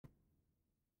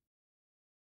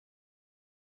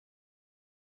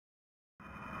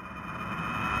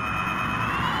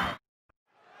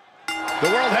The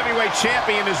World Heavyweight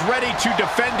Champion is ready to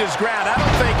defend his ground. I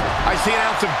don't think I see an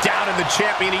ounce of doubt in the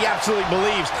champion. He absolutely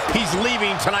believes he's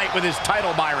leaving tonight with his title,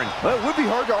 Byron. Well, it would be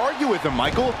hard to argue with him,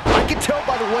 Michael. I could tell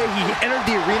by the way he entered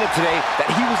the arena today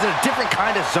that he was in a different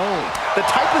kind of zone. The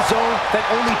type of zone that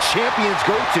only champions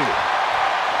go to.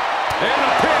 And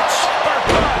a pitch.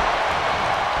 Uppercut.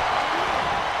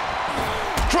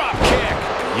 Drop kick.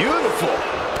 Beautiful.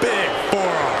 Big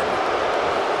forearm.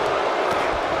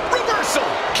 Reversal.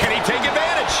 Can he take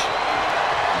advantage?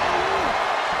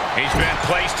 He's been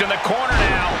placed in the corner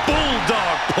now.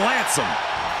 Bulldog plants him.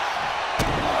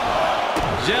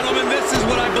 Gentlemen, this is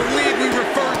what I believe we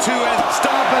refer to as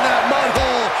stomping that mud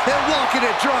hole and walking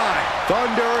it dry.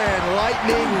 Thunder and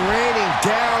lightning raining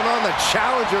down on the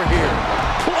challenger here.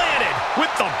 Planted with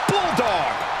the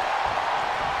Bulldog.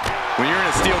 When you're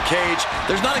in a steel cage,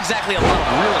 there's not exactly a lot of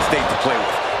real estate to play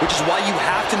with, which is why you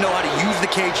have to know how to use the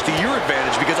cage to your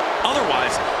advantage, because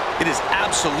otherwise, it is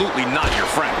absolutely not your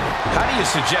friend. How do you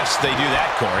suggest they do that,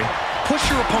 Corey? Push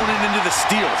your opponent into the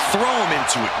steel, throw him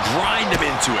into it, grind him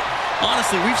into it.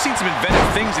 Honestly, we've seen some inventive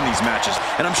things in these matches,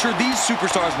 and I'm sure these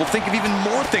superstars will think of even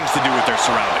more things to do with their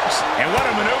surroundings. And what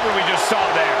a maneuver we just saw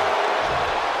there.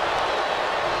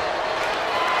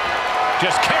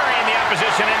 Just carrying the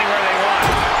opposition anywhere they want.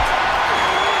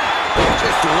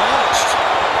 Just launched.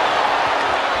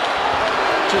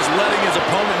 Just letting his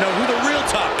opponent know who the real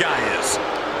top guy is.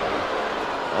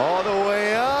 All the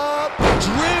way up.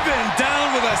 Driven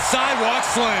down with a sidewalk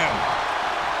slam.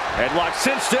 Headlock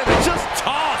cinched in and just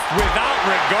tossed without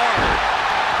regard.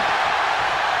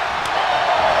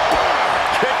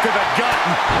 Kick to the gut.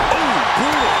 Ooh,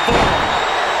 brutal form.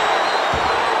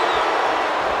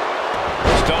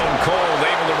 Stone Cold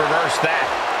able to reverse that.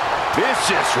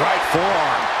 Vicious right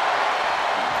forearm.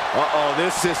 Uh-oh,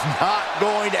 this is not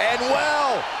going to end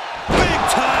well. Big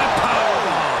time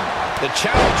powerbomb. The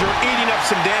challenger eating up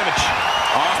some damage.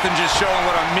 Austin just showing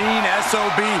what a mean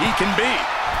SOB he can be.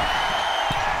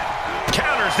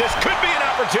 Counters, this could be an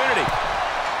opportunity.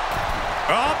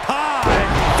 Up high,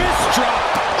 fist drop.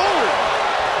 Ooh.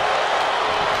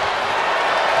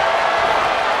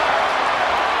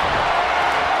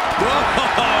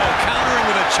 Whoa, countering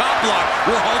with a chop block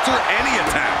will halter any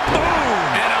attack.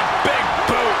 Boom, and a big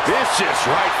boot. Vicious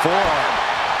right forearm.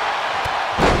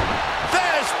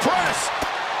 There's press.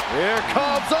 Here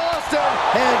comes Austin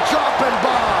and dropping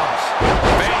bombs.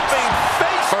 Jumping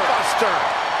face buster.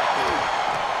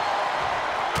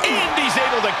 And he's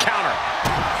able to counter.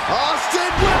 Austin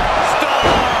with star.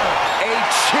 A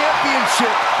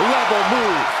championship level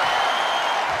move.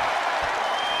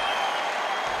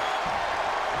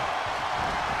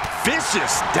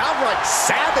 Vicious, downright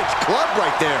savage club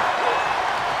right there.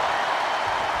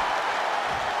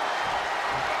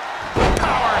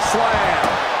 Power slam.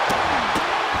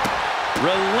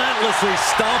 Relentlessly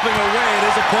stomping away at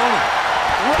his opponent.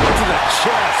 Right to the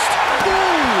chest.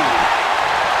 Ooh.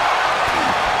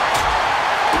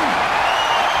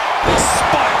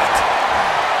 Spiked.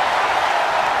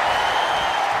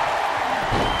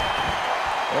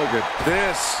 Look at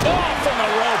this. Off from the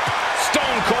rope.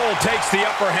 Stone Cold takes the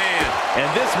upper hand. And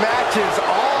this match is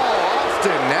all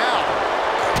Austin now.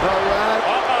 All right.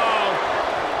 Uh-oh.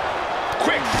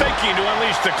 Quick thinking to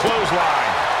unleash the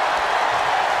clothesline.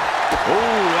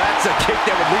 Ooh, that's a kick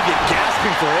that would leave you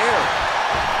gasping for air.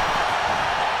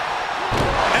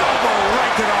 Elbow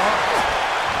right to the heart.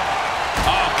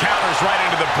 Oh, counters right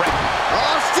into the break.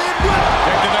 Austin with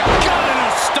Into the gun and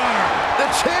a stunner. the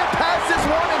champ has this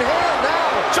one in hand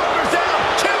now. Shoulders down.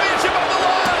 Championship on the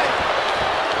line.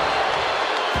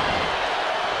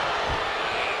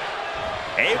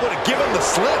 Able to give him the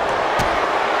slip.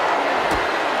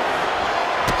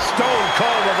 Stone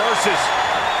Cold reverses.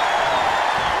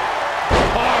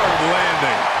 Hard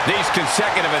landing. These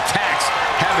consecutive attacks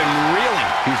have him reeling.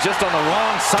 He's just on the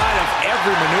wrong side of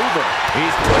every maneuver.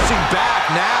 He's pushing back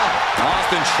now.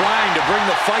 Austin trying to bring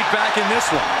the fight back in this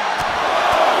one.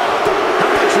 How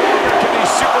much longer can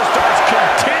these superstars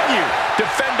continue to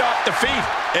fend off defeat?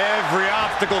 Every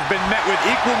obstacle's been met with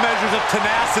equal measures of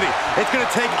tenacity. It's going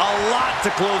to take a lot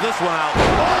to close this one out.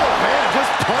 Oh, man,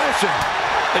 just punishing.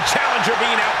 The challenger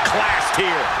being outclassed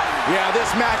here. Yeah, this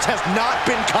match has not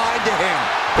been kind to him.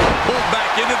 Pulled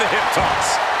back into the hip toss.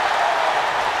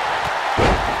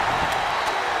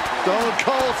 Stone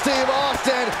Cold Steve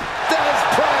Austin, does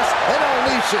press and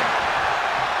unleashing.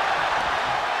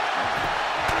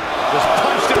 Just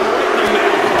punched him right in the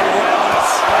middle.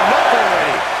 Relentless. Enough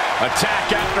already. Attack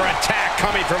after attack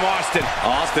coming from Austin.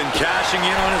 Austin cashing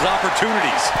in on his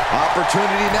opportunities.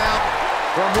 Opportunity now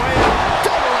from way up.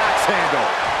 Double axe handle.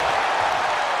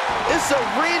 This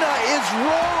arena is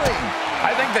roaring.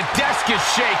 I think the desk is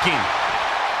shaking.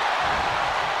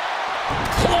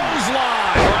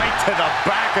 Clothesline. Right to the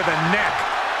back of the neck.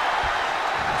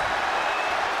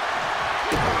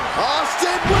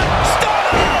 Austin with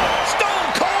stunner. Stone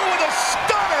Cold with a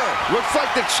stunner. Looks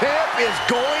like the champ is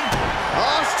going.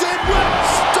 Austin with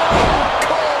Stone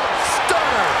Cold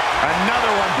stunner.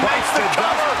 Another one bites the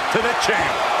cover to the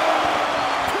champ.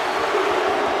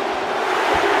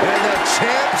 And the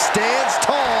champ stands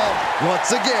tall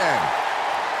once again.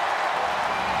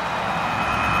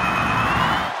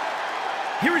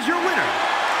 Here is your winner,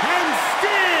 and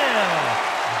still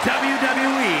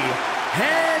WWE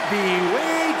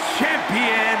Heavyweight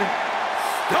Champion,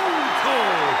 Stone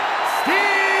Cold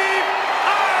Steve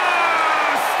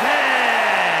Austin!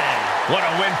 What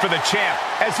a win for the champ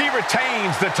as he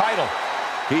retains the title.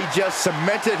 He just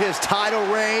cemented his title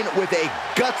reign with a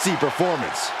gutsy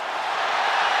performance.